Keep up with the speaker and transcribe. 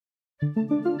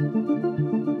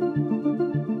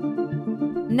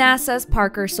NASA's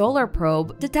Parker Solar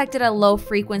Probe detected a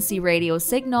low-frequency radio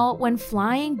signal when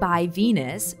flying by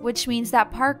Venus, which means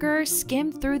that Parker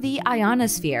skimmed through the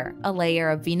ionosphere, a layer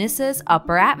of Venus's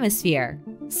upper atmosphere.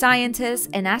 Scientists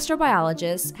and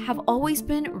astrobiologists have always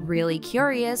been really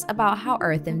curious about how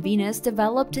Earth and Venus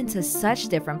developed into such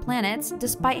different planets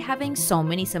despite having so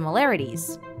many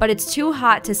similarities. But it's too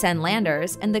hot to send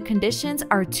landers, and the conditions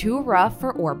are too rough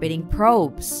for orbiting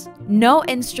probes. No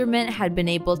instrument had been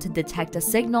able to detect a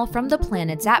signal from the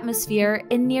planet's atmosphere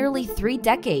in nearly 3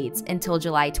 decades until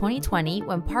July 2020,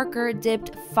 when Parker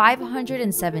dipped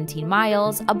 517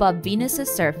 miles above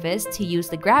Venus's surface to use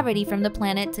the gravity from the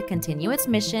planet to continue its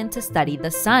mission to study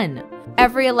the sun.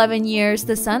 Every 11 years,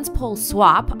 the sun's poles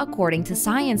swap according to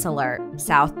Science Alert.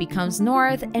 South becomes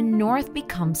north and north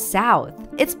becomes south.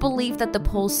 It's believed that the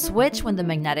poles switch when the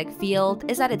magnetic field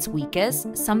is at its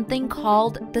weakest, something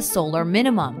called the solar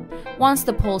minimum. Once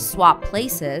the poles swap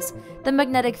places, the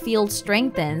magnetic field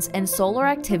strengthens and solar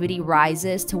activity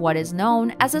rises to what is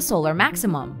known as a solar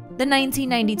maximum. The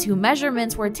 1992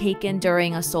 measurements were taken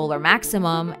during a solar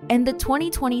maximum, and the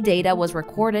 2020 data was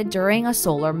recorded during a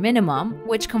solar minimum,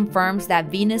 which confirms that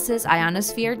Venus's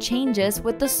ionosphere changes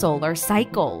with the solar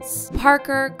cycles.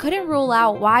 Parker couldn't rule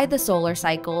out why the solar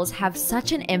cycles have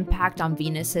such an impact on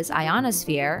Venus's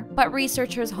ionosphere, but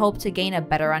researchers hope to gain a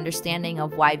better understanding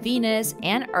of why Venus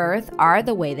and Earth are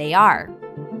the way they are.